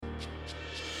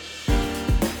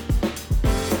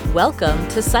Welcome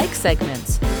to Psych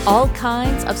Segments, all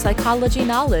kinds of psychology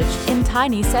knowledge in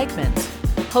tiny segments.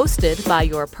 Hosted by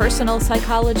your personal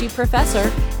psychology professor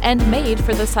and made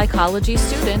for the psychology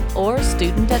student or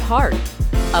student at heart.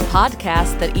 A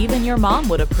podcast that even your mom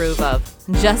would approve of.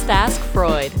 Just ask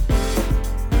Freud.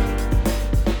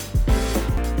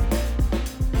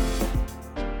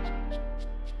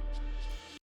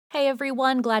 Hey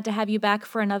everyone, glad to have you back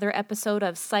for another episode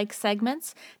of Psych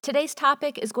Segments. Today's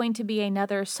topic is going to be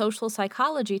another social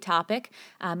psychology topic,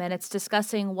 and it's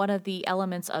discussing one of the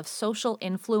elements of social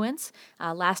influence.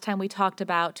 Last time we talked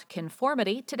about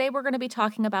conformity. Today we're going to be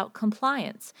talking about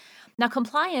compliance. Now,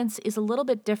 compliance is a little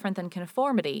bit different than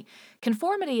conformity.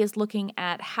 Conformity is looking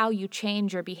at how you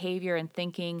change your behavior and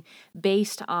thinking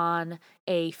based on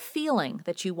a feeling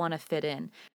that you want to fit in.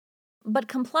 But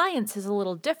compliance is a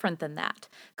little different than that.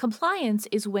 Compliance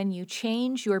is when you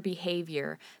change your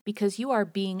behavior because you are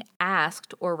being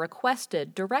asked or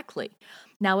requested directly.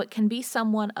 Now, it can be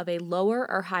someone of a lower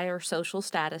or higher social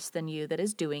status than you that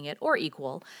is doing it, or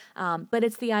equal, but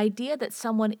it's the idea that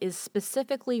someone is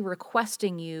specifically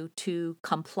requesting you to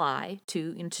comply,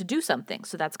 to do something.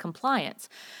 So that's compliance.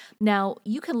 Now,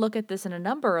 you can look at this in a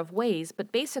number of ways,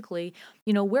 but basically,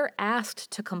 we're asked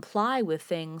to comply with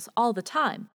things all the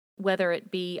time. Whether it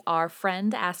be our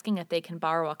friend asking if they can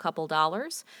borrow a couple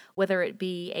dollars, whether it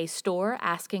be a store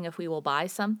asking if we will buy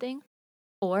something,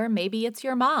 or maybe it's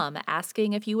your mom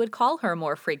asking if you would call her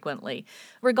more frequently.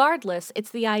 Regardless, it's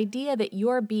the idea that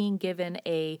you're being given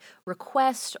a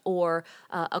request or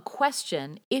a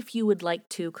question if you would like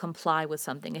to comply with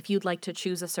something, if you'd like to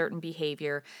choose a certain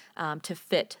behavior to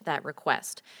fit that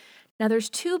request. Now,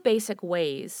 there's two basic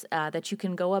ways that you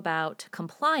can go about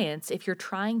compliance if you're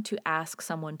trying to ask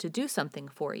someone to do something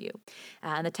for you.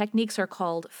 And the techniques are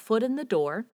called foot in the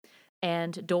door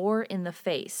and door in the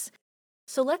face.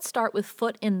 So let's start with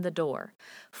foot in the door.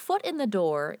 Foot in the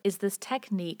door is this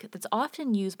technique that's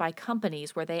often used by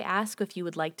companies where they ask if you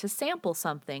would like to sample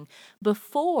something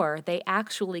before they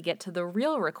actually get to the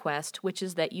real request, which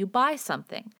is that you buy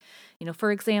something.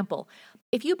 For example,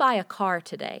 if you buy a car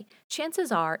today,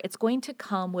 chances are it's going to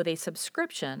come with a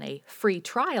subscription, a free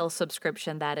trial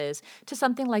subscription, that is, to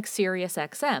something like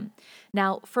SiriusXM.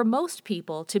 Now, for most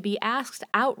people, to be asked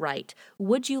outright,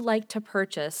 would you like to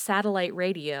purchase satellite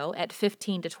radio at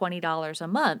 $15 to $20 a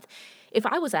month? If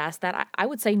I was asked that, I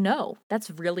would say no,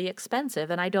 that's really expensive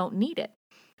and I don't need it.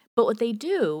 But what they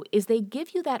do is they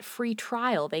give you that free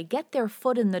trial. They get their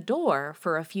foot in the door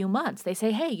for a few months. They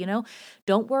say, hey,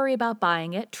 don't worry about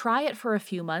buying it. Try it for a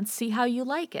few months. See how you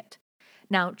like it.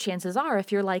 Now, chances are,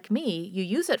 if you're like me, you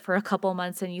use it for a couple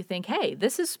months and you think, hey,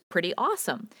 this is pretty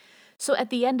awesome. So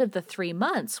at the end of the 3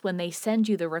 months, when they send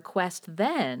you the request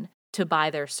then to buy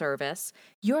their service,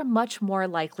 you're much more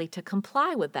likely to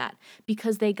comply with that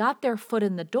because they got their foot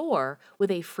in the door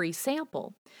with a free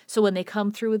sample. So when they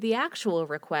come through with the actual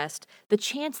request, the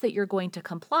chance that you're going to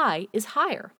comply is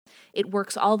higher. It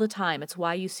works all the time. It's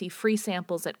why you see free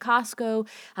samples at Costco.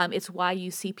 It's why you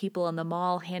see people in the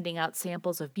mall handing out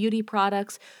samples of beauty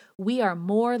products. We are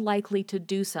more likely to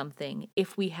do something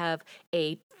if we have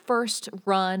a first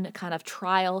run kind of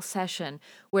trial session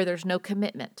where there's no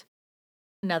commitment.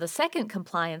 Now, the second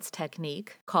compliance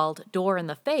technique, called door in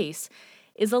the face,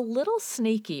 is a little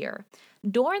sneakier.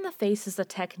 Door in the face is a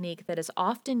technique that is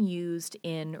often used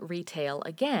in retail,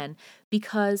 again,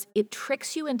 because it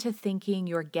tricks you into thinking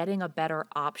you're getting a better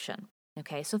option.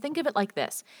 Okay, so think of it like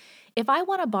this. If I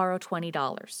want to borrow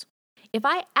 $20, if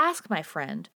I ask my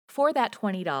friend for that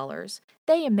 $20,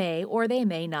 they may or they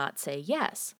may not say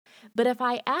yes. But if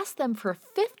I ask them for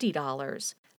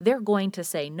 $50, they're going to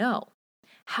say no.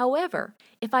 However,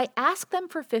 if I ask them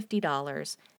for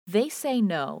 $50, they say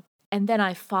no, and then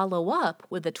I follow up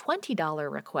with a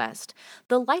 $20 request,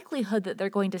 the likelihood that they're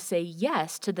going to say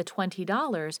yes to the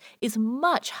 $20 is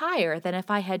much higher than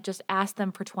if I had just asked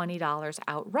them for $20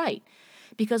 outright.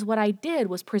 Because what I did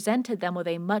was presented them with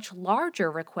a much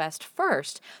larger request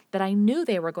first that I knew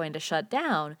they were going to shut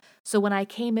down. So when I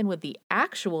came in with the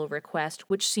actual request,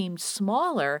 which seemed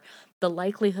smaller, the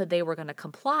likelihood they were going to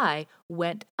comply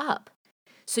went up.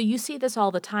 So you see this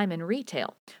all the time in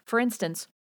retail. For instance,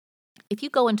 if you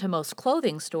go into most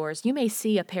clothing stores, you may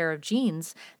see a pair of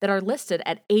jeans that are listed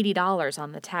at $80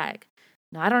 on the tag.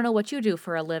 Now, I don't know what you do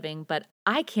for a living, but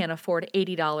I can't afford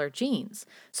 $80 jeans.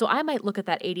 So I might look at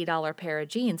that $80 pair of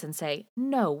jeans and say,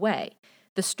 no way.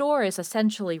 The store is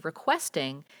essentially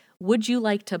requesting, would you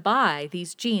like to buy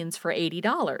these jeans for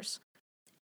 $80?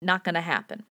 Not going to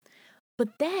happen.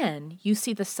 But then you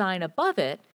see the sign above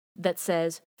it that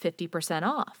says 50%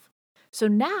 off. So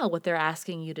now what they're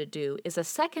asking you to do is a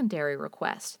secondary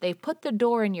request. They've put the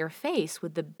door in your face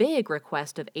with the big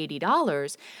request of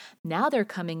 $80. Now they're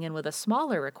coming in with a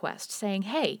smaller request saying,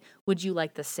 hey, would you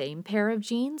like the same pair of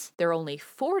jeans? They're only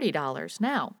 $40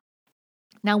 now.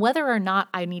 Now, whether or not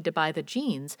I need to buy the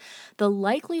jeans, the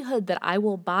likelihood that I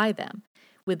will buy them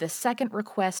with the second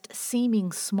request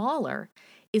seeming smaller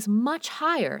is much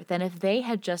higher than if they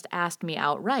had just asked me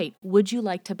outright, would you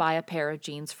like to buy a pair of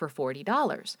jeans for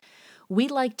 $40? We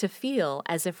like to feel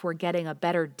as if we're getting a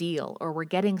better deal or we're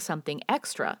getting something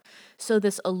extra. So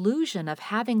this illusion of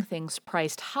having things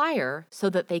priced higher so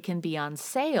that they can be on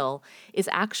sale is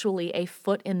actually a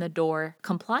foot in the door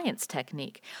compliance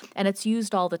technique, and it's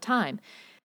used all the time.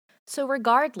 So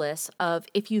regardless of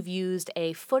if you've used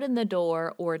a foot in the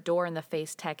door or a door in the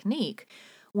face technique,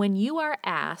 when you are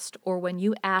asked or when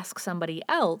you ask somebody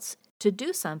else to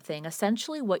do something,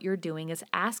 essentially what you're doing is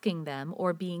asking them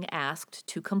or being asked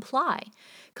to comply.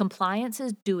 Compliance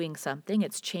is doing something,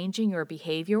 it's changing your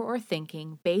behavior or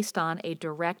thinking based on a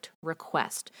direct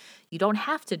request. You don't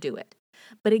have to do it.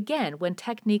 But again, when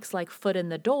techniques like foot in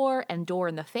the door and door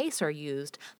in the face are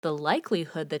used, the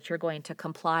likelihood that you're going to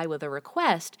comply with a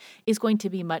request is going to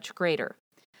be much greater.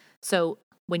 So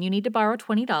when you need to borrow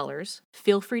 $20,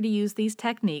 feel free to use these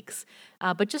techniques,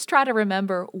 but just try to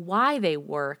remember why they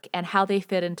work and how they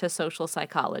fit into social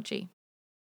psychology.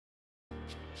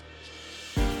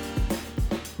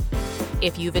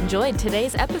 If you've enjoyed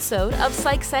today's episode of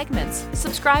Psych Segments,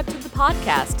 subscribe to the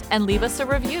podcast and leave us a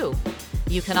review.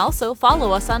 You can also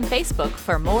follow us on Facebook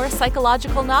for more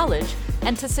psychological knowledge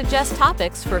and to suggest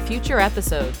topics for future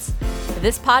episodes.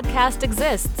 This podcast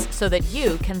exists so that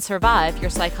you can survive your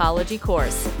psychology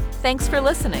course. Thanks for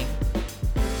listening.